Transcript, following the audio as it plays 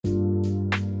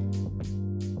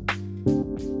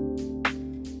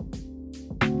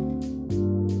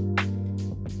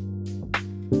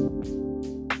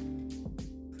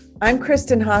I'm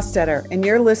Kristen Hostetter, and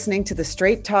you're listening to the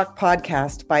Straight Talk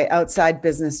podcast by Outside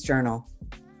Business Journal.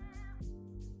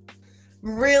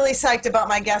 I'm really psyched about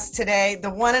my guest today.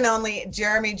 The one and only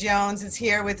Jeremy Jones is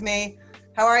here with me.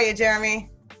 How are you,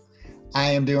 Jeremy? I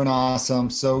am doing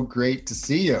awesome. So great to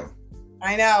see you.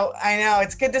 I know.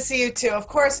 It's good to see you too. Of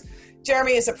course,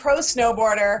 Jeremy is a pro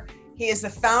snowboarder. He is the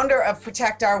founder of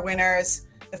Protect Our Winters,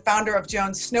 the founder of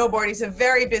Jones Snowboard. He's a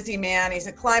very busy man. He's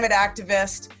a climate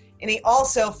activist. And he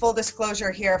also, full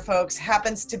disclosure here, folks,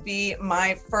 happens to be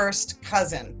my first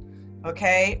cousin.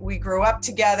 Okay? We grew up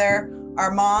together.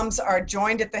 Our moms are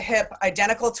joined at the hip,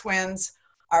 identical twins.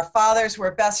 Our fathers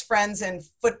were best friends and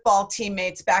football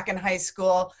teammates back in high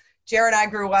school. Jared and I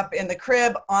grew up in the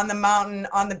crib, on the mountain,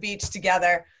 on the beach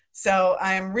together. So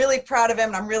I am really proud of him.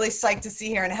 And I'm really psyched to see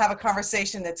here and have a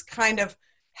conversation that's kind of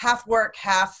half work,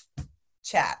 half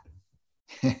chat.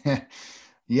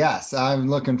 Yes, I'm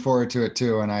looking forward to it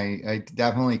too. And I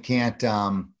definitely can't,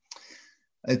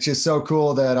 it's just so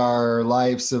cool that our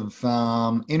lives have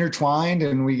intertwined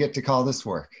and we get to call this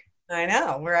work. I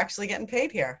know, we're actually getting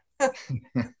paid here.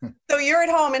 So you're at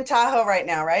home in Tahoe right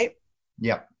now, right?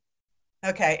 Yep.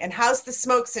 Okay, and how's the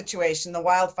smoke situation, the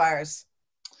wildfires?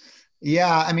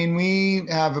 Yeah, I mean, we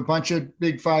have a bunch of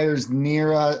big fires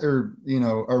near us or,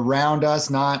 around us,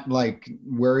 not like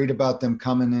worried about them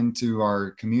coming into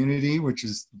our community, which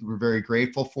is we're very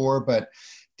grateful for, but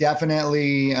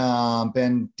definitely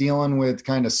been dealing with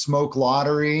kind of smoke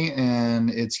lottery.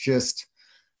 And it's just,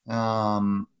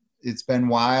 it's been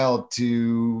wild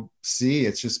to see.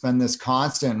 It's just been this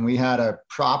constant. We had a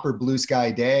proper blue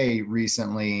sky day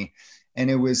recently,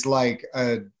 and it was like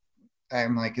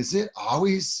I'm like, is it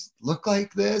always look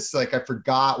like this? Like I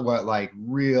forgot what like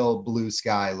real blue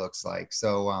sky looks like.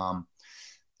 So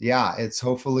yeah, it's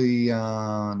hopefully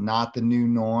not the new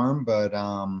norm, but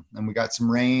and we got some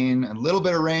rain, a little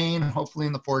bit of rain, hopefully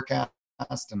in the forecast.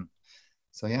 And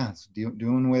so yeah, it's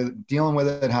dealing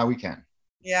with it how we can.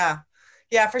 Yeah,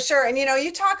 for sure. And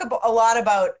you talk a lot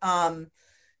about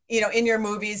in your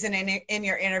movies and in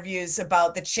your interviews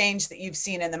about the change that you've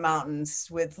seen in the mountains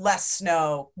with less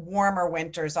snow, warmer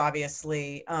winters,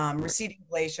 obviously, receding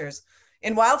glaciers.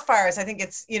 In wildfires, I think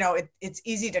it's, it's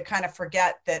easy to kind of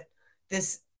forget that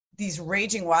these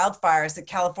raging wildfires that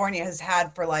California has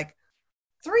had for like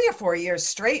 3 or 4 years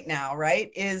straight now,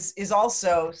 right, is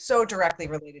also so directly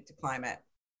related to climate.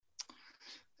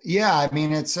 Yeah, I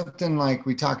mean, it's something like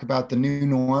we talk about the new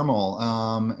normal.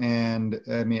 And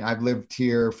I mean, I've lived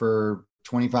here for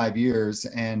 25 years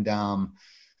and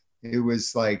it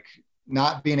was like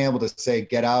not being able to say,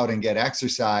 get out and get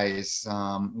exercise,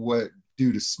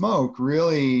 due to smoke,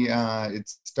 really, it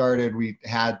started, we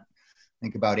had, I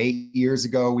think about 8 years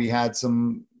ago, we had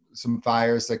some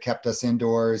fires that kept us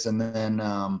indoors. And then,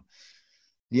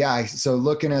 so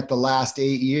looking at the last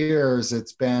 8 years,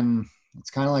 it's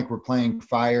kind of like we're playing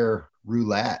fire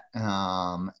roulette.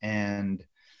 And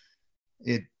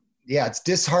it's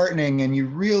disheartening. And you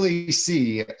really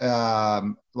see,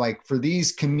 like for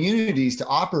these communities to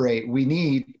operate, we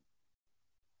need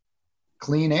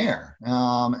clean air.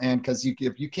 And cause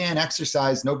if you can't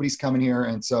exercise, nobody's coming here.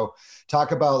 And so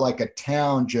talk about like a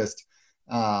town just,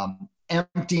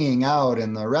 emptying out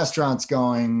and the restaurants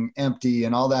going empty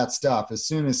and all that stuff. As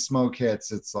soon as smoke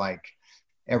hits, it's like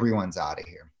everyone's out of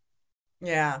here.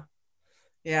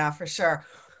 Yeah, for sure.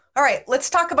 All right,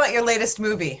 let's talk about your latest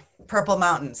movie, Purple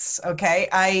Mountains. Okay,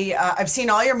 I've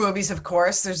seen all your movies, of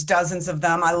course. There's dozens of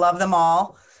them. I love them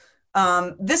all.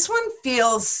 This one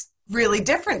feels really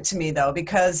different to me, though,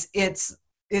 because it's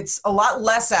a lot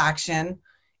less action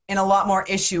and a lot more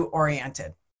issue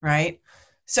oriented, right?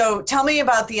 So tell me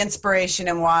about the inspiration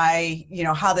and why,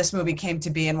 how this movie came to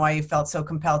be and why you felt so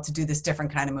compelled to do this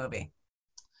different kind of movie.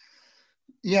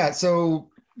 Yeah, so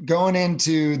going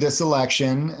into this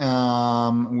election,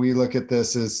 we look at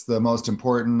this as the most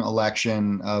important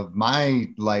election of my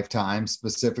lifetime,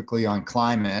 specifically on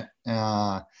climate.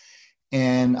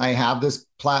 And I have this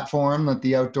platform that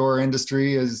the outdoor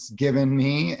industry has given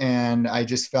me, and I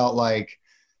just felt like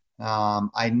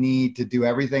I need to do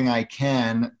everything I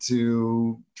can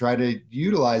to try to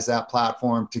utilize that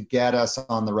platform to get us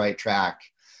on the right track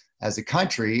as a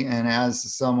country. And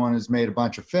as someone who's made a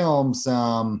bunch of films,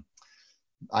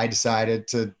 I decided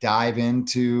to dive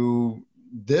into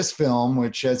this film,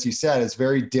 which, as you said, is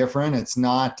very different. It's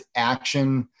not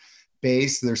action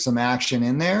based. There's some action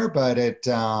in there, but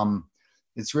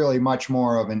it's really much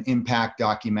more of an impact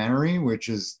documentary, which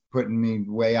is putting me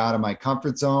way out of my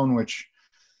comfort zone, which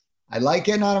I like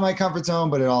getting out of my comfort zone,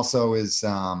 but it also is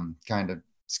kind of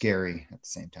scary at the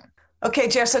same time. Okay,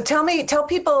 Jeff, so tell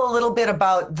people a little bit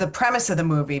about the premise of the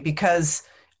movie, because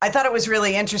I thought it was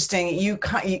really interesting. You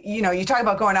talk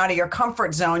about going out of your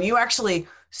comfort zone. You actually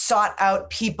sought out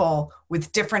people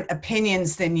with different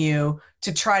opinions than you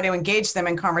to try to engage them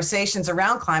in conversations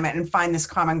around climate and find this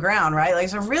common ground, right? Like,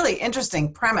 it's a really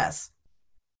interesting premise.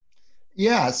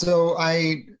 Yeah, so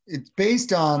it's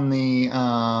based on the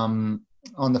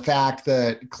fact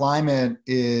that climate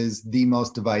is the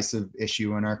most divisive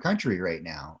issue in our country right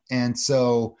now. And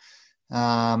so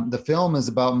the film is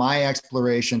about my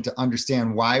exploration to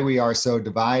understand why we are so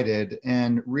divided,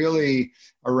 and really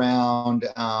around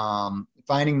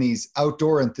finding these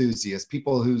outdoor enthusiasts,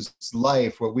 people whose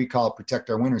life, what we call Protect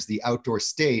Our Winters, the outdoor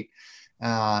state,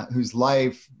 whose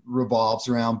life revolves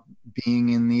around being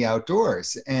in the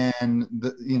outdoors, and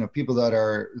people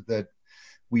that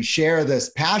we share this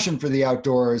passion for the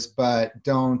outdoors, but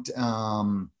don't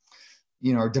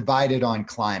are divided on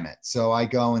climate. So I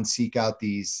go and seek out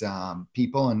these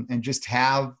people and just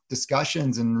have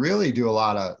discussions and really do a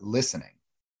lot of listening.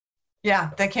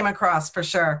 Yeah, that came across for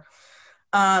sure.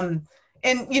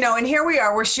 And here we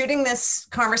are, we're shooting this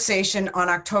conversation on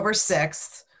October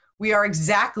 6th. We are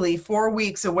exactly 4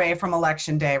 weeks away from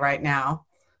Election Day right now.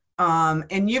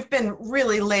 And you've been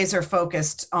really laser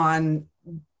focused on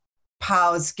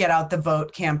POW's Get Out the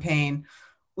Vote campaign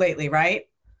lately, right?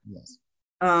 Yes.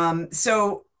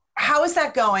 So how is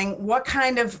that going? What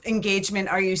kind of engagement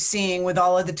are you seeing with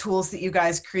all of the tools that you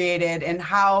guys created, and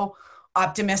how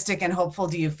optimistic and hopeful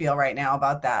do you feel right now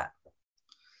about that?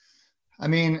 I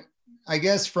mean, I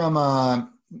guess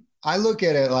I look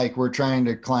at it like we're trying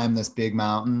to climb this big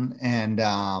mountain, and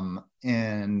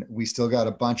we still got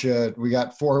we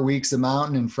got 4 weeks of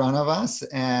mountain in front of us.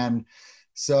 And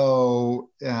so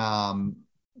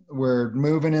we're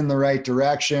moving in the right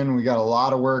direction. We got a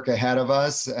lot of work ahead of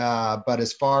us. But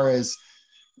as far as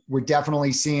we're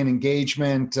definitely seeing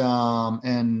engagement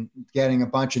and getting a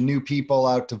bunch of new people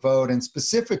out to vote, and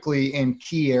specifically in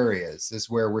key areas is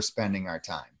where we're spending our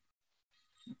time.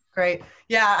 Great.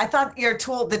 Yeah, I thought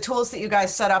the tools that you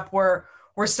guys set up were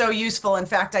so useful. In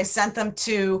fact, I sent them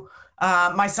to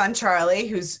my son, Charlie,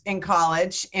 who's in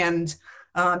college, and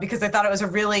because I thought it was a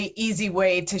really easy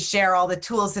way to share all the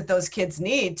tools that those kids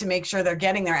need to make sure they're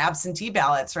getting their absentee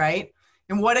ballots, right?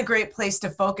 And what a great place to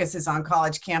focus is on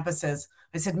college campuses.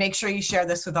 I said, make sure you share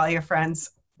this with all your friends.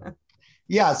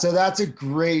 Yeah, so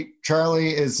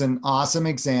Charlie is an awesome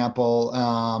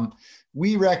example.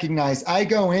 We recognize, I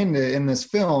go in this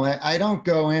film, I don't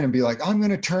go in and be like, I'm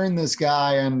going to turn this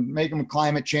guy and make him a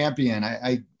climate champion.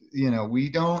 We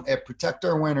don't, at Protect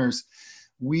Our Winters,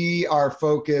 we are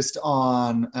focused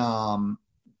on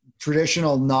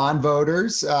traditional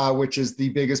non-voters, which is the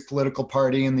biggest political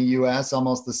party in the US,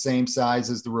 almost the same size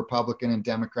as the Republican and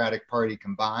Democratic Party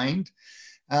combined.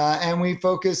 And we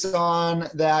focus on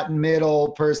that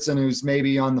middle person who's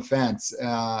maybe on the fence.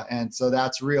 And so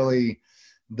that's really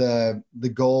the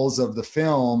goals of the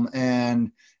film.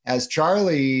 And as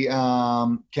Charlie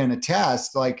can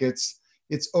attest, like it's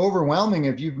overwhelming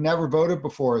if you've never voted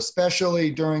before,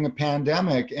 especially during a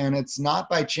pandemic. And it's not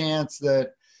by chance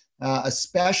that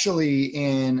especially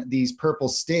in these purple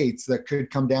states that could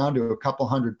come down to a couple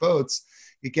hundred votes,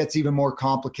 it gets even more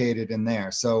complicated in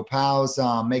there. So POW's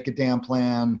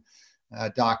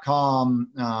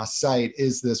makeadamplan.com site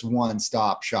is this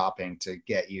one-stop shopping to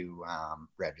get you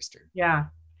registered. Yeah.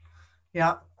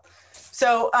 Yeah.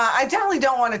 So I definitely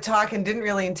don't want to talk, and didn't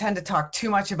really intend to talk too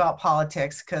much about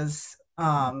politics, because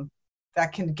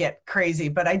that can get crazy.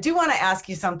 But I do want to ask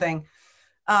you something.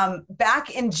 Back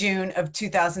in June of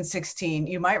 2016,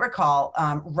 you might recall,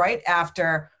 right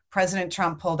after President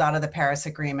Trump pulled out of the Paris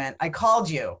Agreement, I called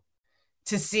you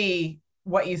to see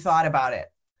what you thought about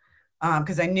it,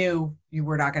 because I knew you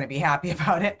were not going to be happy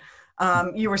about it.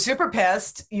 You were super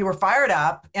pissed, you were fired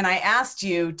up, and I asked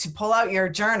you to pull out your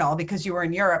journal, because you were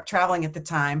in Europe traveling at the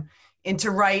time, and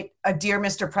to write a Dear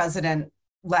Mr. President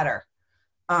letter.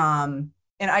 And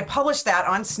I published that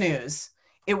on Snooze.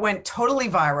 It went totally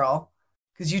viral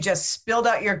because you just spilled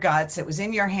out your guts. It was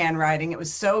in your handwriting. It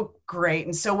was so great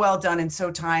and so well done and so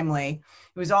timely.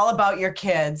 It was all about your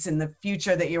kids and the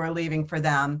future that you were leaving for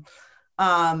them.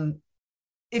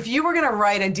 If you were going to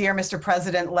write a Dear Mr.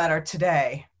 President letter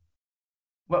today,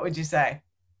 what would you say?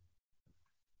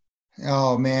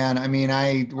 Oh man, I mean,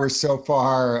 we're so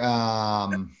far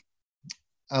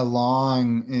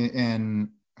along and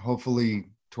hopefully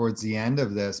towards the end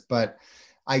of this, but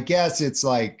I guess it's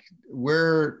like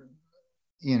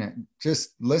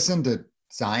just listen to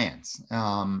science.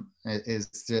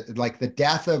 Is like the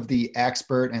death of the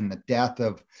expert and the death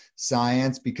of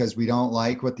science because we don't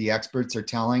like what the experts are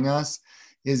telling us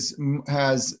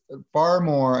has far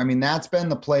more. I mean, that's been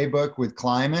the playbook with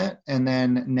climate. And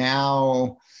then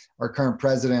now our current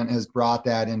president has brought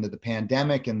that into the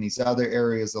pandemic and these other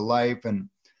areas of life. And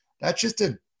that's just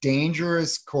a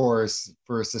dangerous course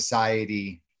for a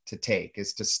society to take,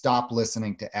 is to stop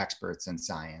listening to experts in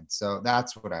science. So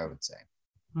that's what I would say.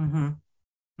 Mm-hmm.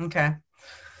 Okay.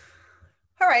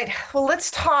 All right. Well,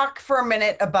 let's talk for a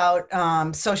minute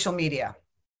about social media,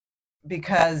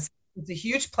 because it's a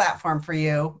huge platform for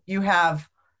you. You have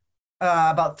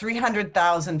about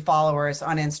 300,000 followers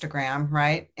on Instagram,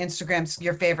 right? Instagram's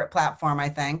your favorite platform, I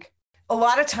think. A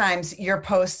lot of times your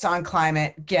posts on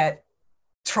climate get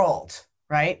trolled,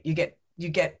 right? You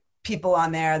get people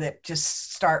on there that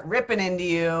just start ripping into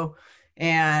you,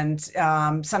 and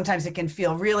sometimes it can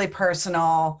feel really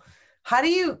personal. How do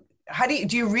you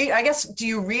do you read, I guess, do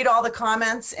you read all the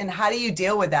comments, and how do you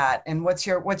deal with that? And what's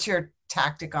your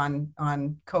tactic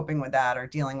on coping with that or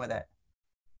dealing with it?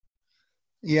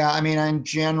 Yeah, I mean, in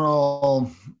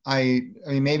general, I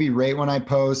mean, maybe right when I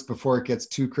post, before it gets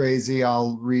too crazy,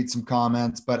 I'll read some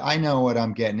comments, but I know what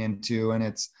I'm getting into, and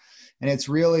it's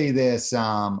really this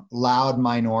loud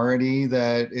minority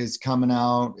that is coming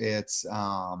out. It's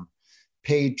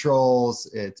paid trolls,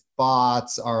 it's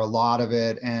bots are a lot of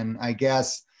it, and I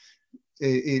guess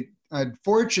it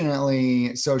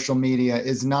unfortunately, social media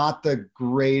is not the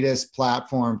greatest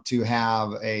platform to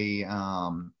have a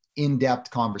in-depth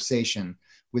conversation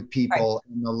with people.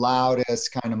 Right. And the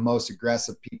loudest, kind of most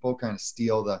aggressive people kind of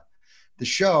steal the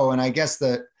show. And I guess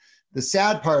the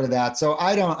sad part of that, so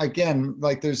I don't, again,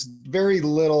 like, there's very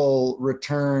little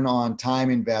return on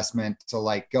time investment to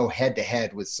like go head to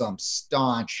head with some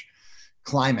staunch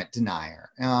climate denier.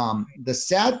 The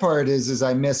sad part is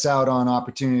I miss out on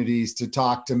opportunities to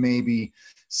talk to maybe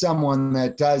someone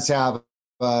that does have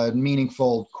a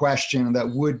meaningful question that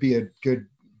would be a good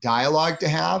dialogue to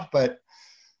have. But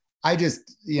I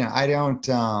just, I don't,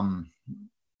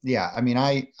 I mean,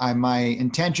 I my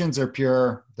intentions are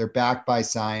pure. They're backed by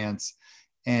science,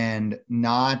 and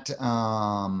not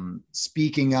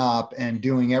speaking up and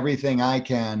doing everything I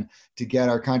can to get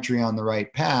our country on the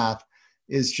right path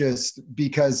is just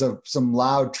because of some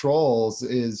loud trolls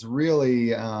is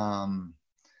really, I'm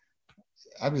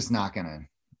just not going to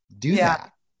do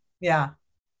that. Yeah.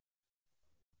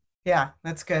 Yeah,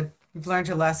 that's good. You've learned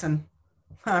your lesson.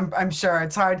 I'm sure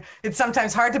it's hard. It's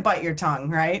sometimes hard to bite your tongue,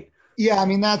 right? Yeah, I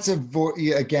mean,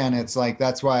 again, it's like,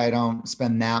 that's why I don't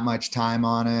spend that much time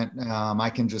on it. I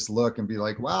can just look and be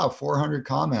like, wow, 400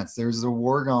 comments. There's a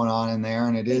war going on in there,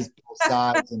 and it is both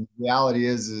sides. And the reality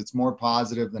is it's more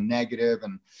positive than negative.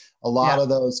 And a lot of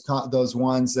those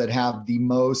ones that have the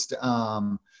most,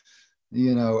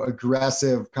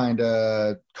 aggressive kind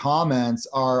of comments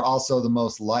are also the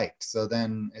most liked. So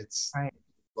then it's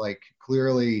like,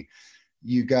 clearly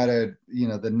you gotta,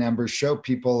 the numbers show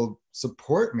people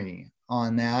support me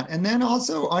on that. And then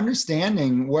also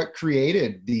understanding what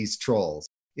created these trolls.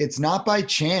 It's not by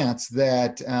chance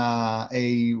that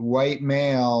a white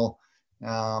male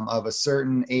of a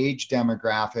certain age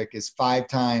demographic is 5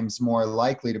 times more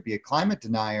likely to be a climate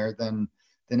denier than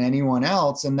anyone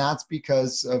else. And that's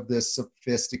because of this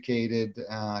sophisticated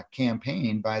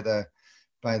campaign by the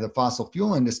fossil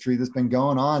fuel industry that's been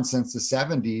going on since the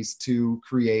 70s to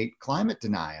create climate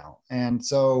denial. And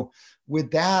so with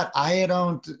that,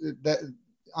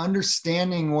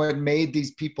 understanding what made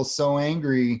these people so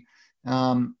angry,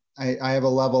 I have a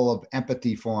level of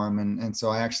empathy for them. And so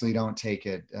I actually don't take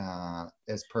it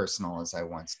as personal as I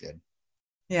once did.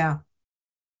 Yeah.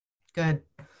 Good.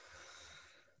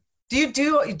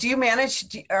 Do you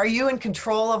manage, are you in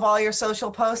control of all your social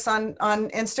posts on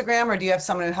Instagram, or do you have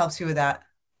someone who helps you with that?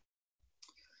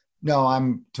 No,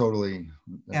 I'm totally,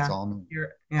 that's all me.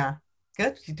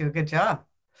 Good. You do a good job.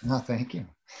 No, thank you.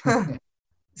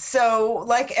 So,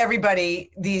 like everybody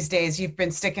these days, you've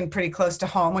been sticking pretty close to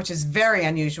home, which is very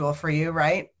unusual for you,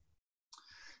 right?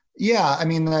 Yeah, I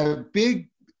mean, the big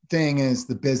thing is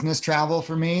the business travel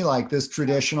for me. Like, this,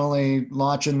 traditionally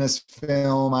launching this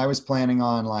film, I was planning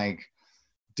on like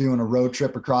doing a road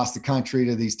trip across the country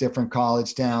to these different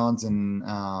college towns and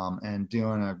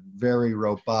doing a very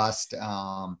robust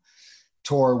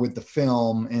tour with the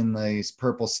film in these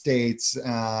purple states.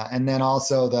 And then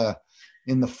also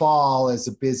in the fall is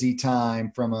a busy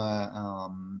time from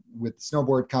with the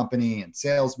snowboard company and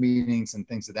sales meetings and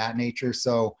things of that nature.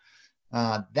 So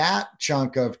that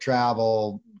chunk of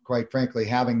travel, quite frankly,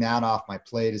 having that off my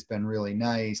plate has been really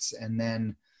nice. And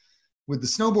then with the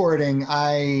snowboarding,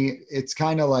 it's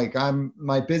kind of like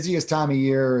my busiest time of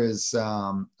year is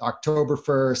October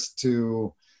 1st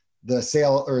to the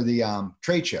sale or the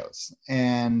trade shows.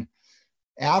 And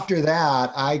after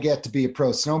that, I get to be a pro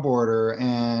snowboarder,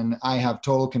 and I have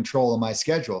total control of my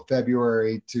schedule,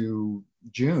 February to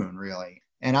June, really.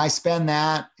 And I spend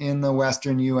that in the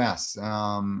Western US,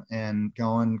 and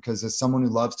going, because as someone who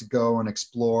loves to go and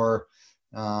explore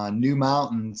new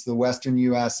mountains, the Western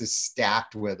US is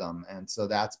stacked with them. And so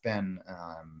that's been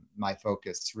my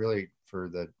focus really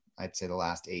for I'd say the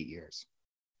last 8 years.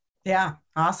 Yeah,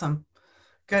 awesome.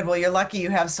 Good. Well, you're lucky you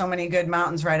have so many good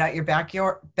mountains right out your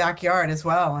backyard as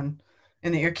well, and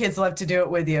that your kids love to do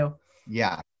it with you.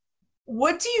 Yeah.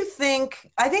 What do you think?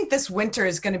 I think this winter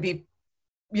is going to be,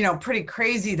 pretty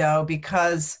crazy though,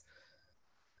 because,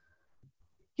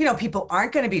 people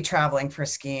aren't going to be traveling for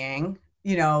skiing.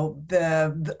 All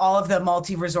of the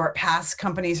multi-resort pass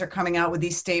companies are coming out with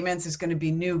these statements. There's going to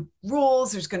be new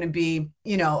rules. There's going to be,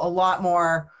 a lot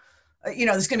more,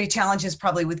 there's going to be challenges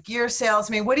probably with gear sales.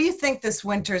 I mean, what do you think this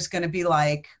winter is going to be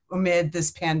like amid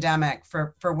this pandemic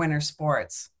for winter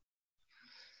sports?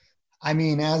 I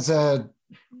mean, having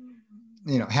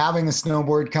a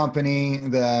snowboard company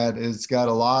that has got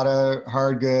a lot of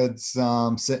hard goods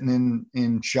sitting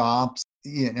in shops,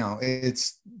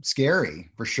 it's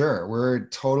scary for sure. We're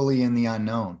totally in the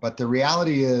unknown. But the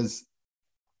reality is,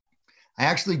 I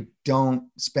actually don't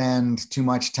spend too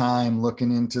much time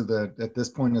looking into at this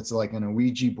point, it's like an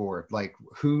Ouija board, like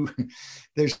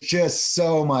there's just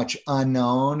so much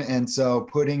unknown. And so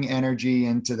putting energy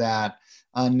into that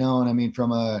unknown, I mean,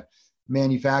 from a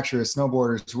manufacturer of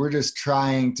snowboarders, we're just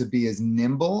trying to be as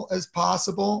nimble as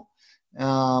possible.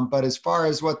 But as far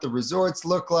as what the resorts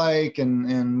look like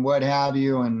and what have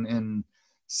you, and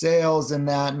sales in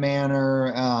that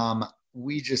manner, I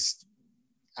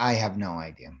have no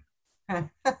idea.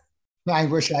 I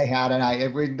wish I had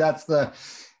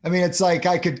it's like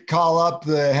I could call up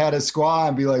the head of squaw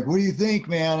and be like, what do you think,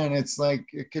 man? And it's like,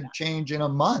 it could change in a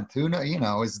month. Who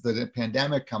knows, is the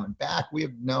pandemic coming back? We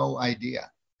have no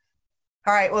idea.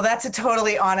 All right. Well, that's a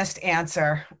totally honest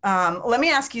answer. Let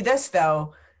me ask you this,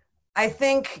 though. I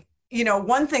think,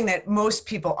 one thing that most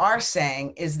people are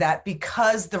saying is that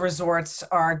because the resorts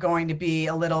are going to be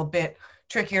a little bit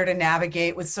trickier to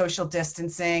navigate with social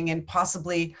distancing and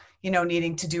possibly,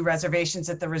 needing to do reservations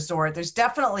at the resort, there's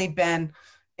definitely been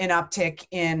an uptick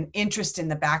in interest in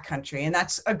the backcountry. And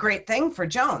that's a great thing for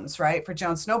Jones, right? For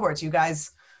Jones Snowboards. You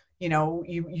guys,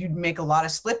 you make a lot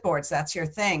of split boards. That's your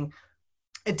thing.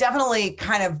 It definitely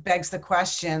kind of begs the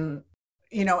question,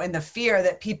 in the fear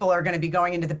that people are going to be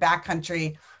going into the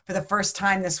backcountry for the first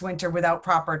time this winter without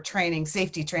proper training,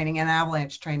 safety training and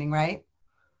avalanche training, right?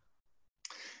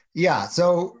 Yeah.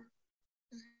 So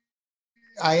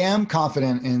I am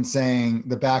confident in saying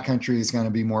the backcountry is going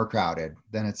to be more crowded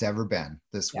than it's ever been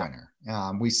this winter.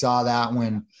 We saw that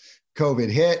when COVID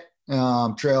hit.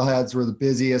 Trailheads were the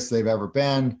busiest they've ever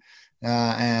been.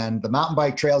 And the mountain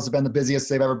bike trails have been the busiest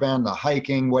they've ever been, the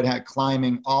hiking,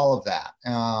 climbing, all of that.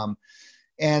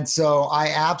 And so I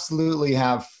absolutely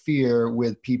have fear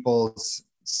with people's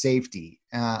safety.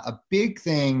 A big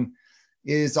thing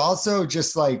is also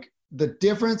just like the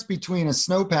difference between a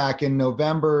snowpack in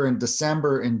November and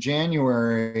December and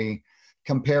January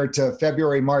compared to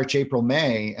February, March, April,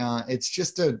 May. It's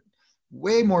just a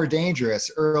way more dangerous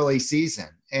early season.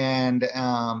 And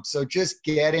so just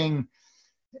getting...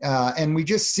 and we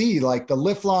just see like the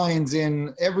lift lines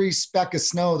in every speck of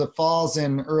snow that falls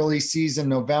in early season,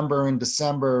 November and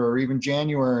December, or even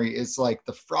January, is like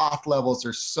the froth levels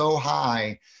are so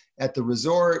high at the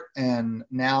resort. And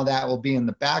now that will be in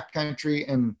the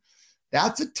backcountry. And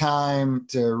that's a time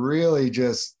to really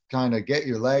just kind of get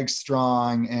your legs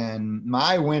strong. And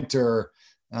my winter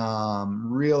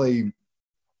really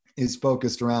is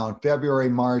focused around February,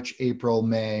 March, April,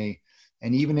 May,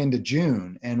 and even into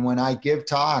June. And when I give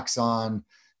talks on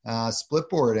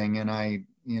splitboarding and I,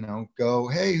 go,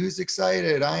 hey, who's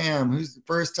excited? I am. Who's the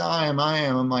first time? I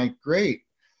am. I'm like, great.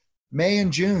 May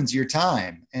and June's your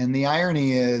time. And the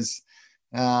irony is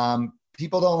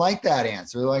people don't like that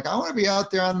answer. They're like, I want to be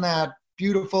out there on that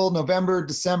beautiful November,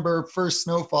 December, first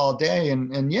snowfall day.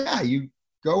 And yeah, you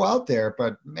go out there,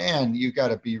 but man, you got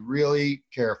to be really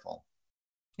careful.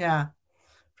 Yeah.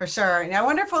 For sure. And I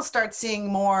wonder if we'll start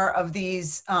seeing more of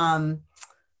these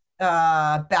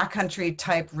backcountry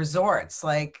type resorts.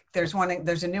 Like there's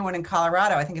a new one in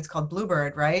Colorado. I think it's called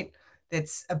Bluebird, right?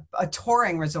 It's a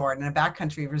touring resort and a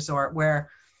backcountry resort where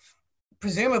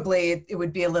presumably it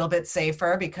would be a little bit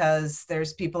safer because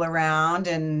there's people around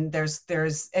and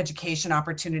there's education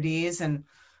opportunities, and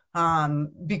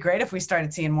be great if we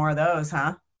started seeing more of those,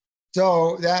 huh?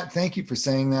 So thank you for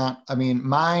saying that. I mean,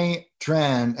 my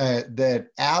trend that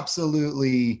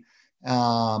absolutely,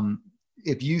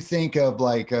 if you think of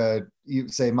like you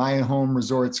say my home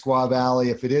resort, Squaw Valley,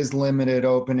 if it is limited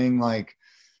opening, like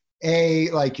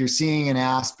like you're seeing in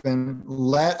Aspen,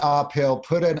 let uphill,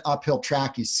 put an uphill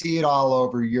track. You see it all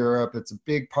over Europe. It's a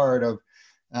big part of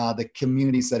the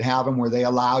communities that have them, where they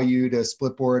allow you to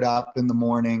split board up in the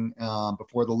morning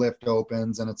before the lift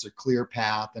opens, and it's a clear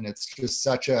path. And it's just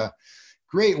such a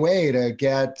great way to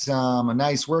get a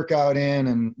nice workout in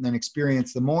and then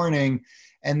experience the morning.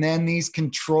 And then these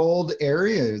controlled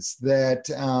areas that,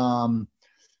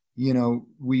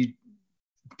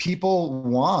 people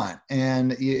want,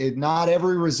 and not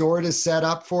every resort is set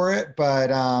up for it,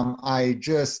 but I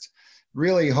just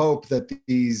really hope that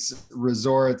these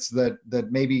resorts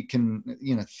that maybe can,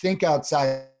 think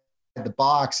outside the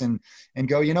box and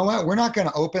go, you know what, we're not going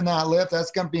to open that lift. That's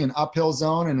going to be an uphill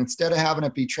zone. And instead of having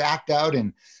it be tracked out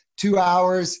in 2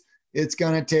 hours, it's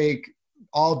going to take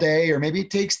all day, or maybe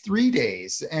it takes 3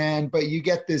 days. But you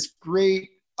get this great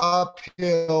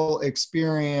uphill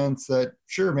experience that,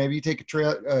 sure, maybe you take a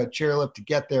chairlift to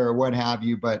get there or what have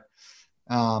you. But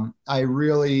I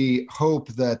really hope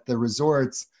that the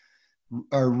resorts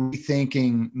are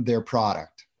rethinking their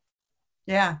product.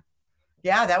 Yeah.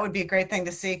 Yeah, that would be a great thing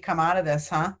to see come out of this,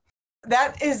 huh?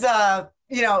 That is, so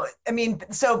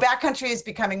backcountry is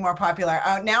becoming more popular.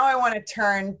 Now I want to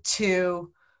turn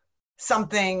to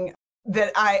something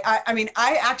that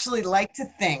I actually like to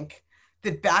think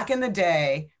that back in the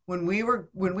day when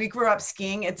we grew up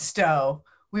skiing at Stowe,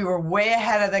 we were way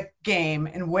ahead of the game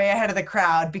and way ahead of the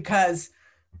crowd because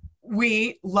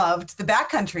we loved the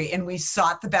backcountry and we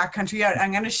sought the backcountry out.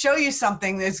 I'm going to show you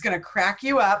something that's going to crack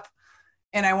you up.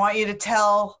 And I want you to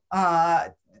tell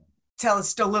us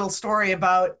a little story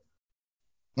about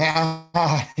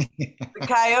the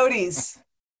coyotes,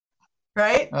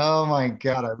 right? Oh my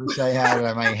God, I wish I had it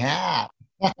on my hat.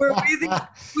 We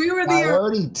were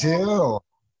coyote too.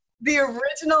 The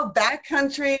original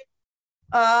backcountry,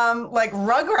 like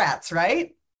Rugrats,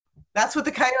 right? That's what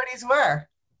the coyotes were.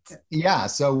 Yeah,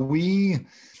 so we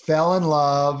fell in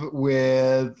love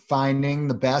with finding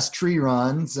the best tree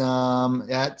runs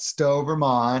at Stowe,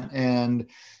 Vermont. And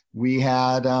we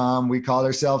had, we called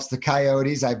ourselves the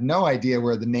Coyotes. I have no idea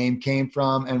where the name came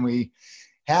from. And we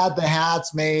had the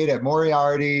hats made at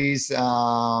Moriarty's.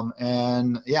 So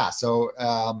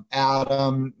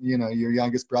Adam, your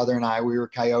youngest brother, and I, we were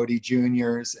Coyote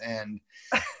Juniors. And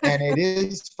it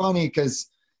is funny because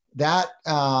that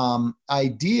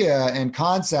idea and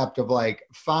concept of like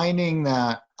finding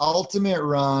that ultimate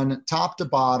run top to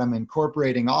bottom,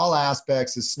 incorporating all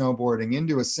aspects of snowboarding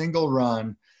into a single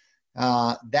run,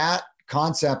 that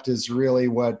concept is really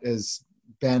what has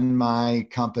been my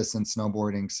compass in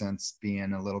snowboarding since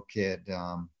being a little kid,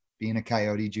 being a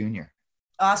Coyote Junior.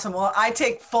 Awesome. Well, I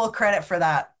take full credit for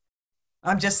that.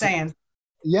 I'm just saying.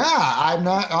 Yeah, I'm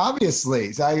not,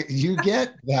 obviously. You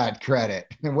get that credit.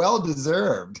 Well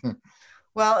deserved.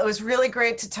 Well, it was really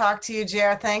great to talk to you,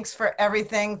 Jer. Thanks for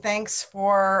everything. Thanks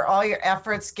for all your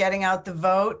efforts getting out the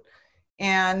vote.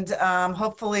 And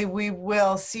hopefully we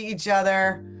will see each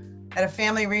other at a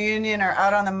family reunion or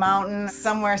out on the mountain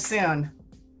somewhere soon.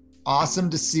 Awesome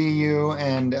to see you.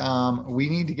 And we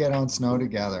need to get on snow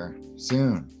together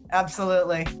soon.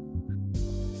 Absolutely.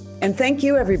 And thank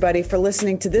you, everybody, for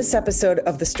listening to this episode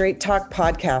of the Straight Talk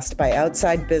podcast by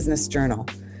Outside Business Journal.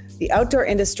 The outdoor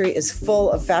industry is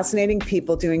full of fascinating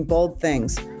people doing bold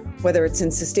things, whether it's in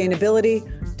sustainability,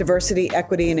 diversity,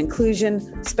 equity, and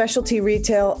inclusion, specialty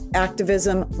retail,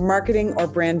 activism, marketing, or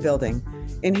brand building.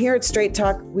 And here at Straight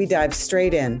Talk, we dive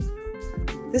straight in.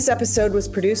 This episode was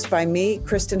produced by me,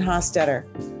 Kristen Hostetter.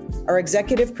 Our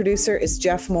executive producer is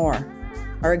Jeff Moore.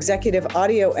 Our executive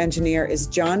audio engineer is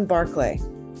John Barclay.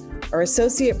 Our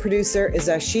associate producer is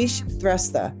Ashish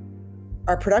Threstha.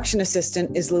 Our production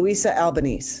assistant is Luisa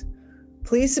Albanese.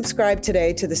 Please subscribe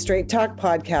today to the Straight Talk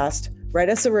podcast, write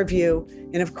us a review,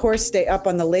 and of course, stay up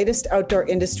on the latest outdoor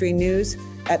industry news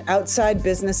at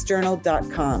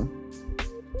OutsideBusinessJournal.com.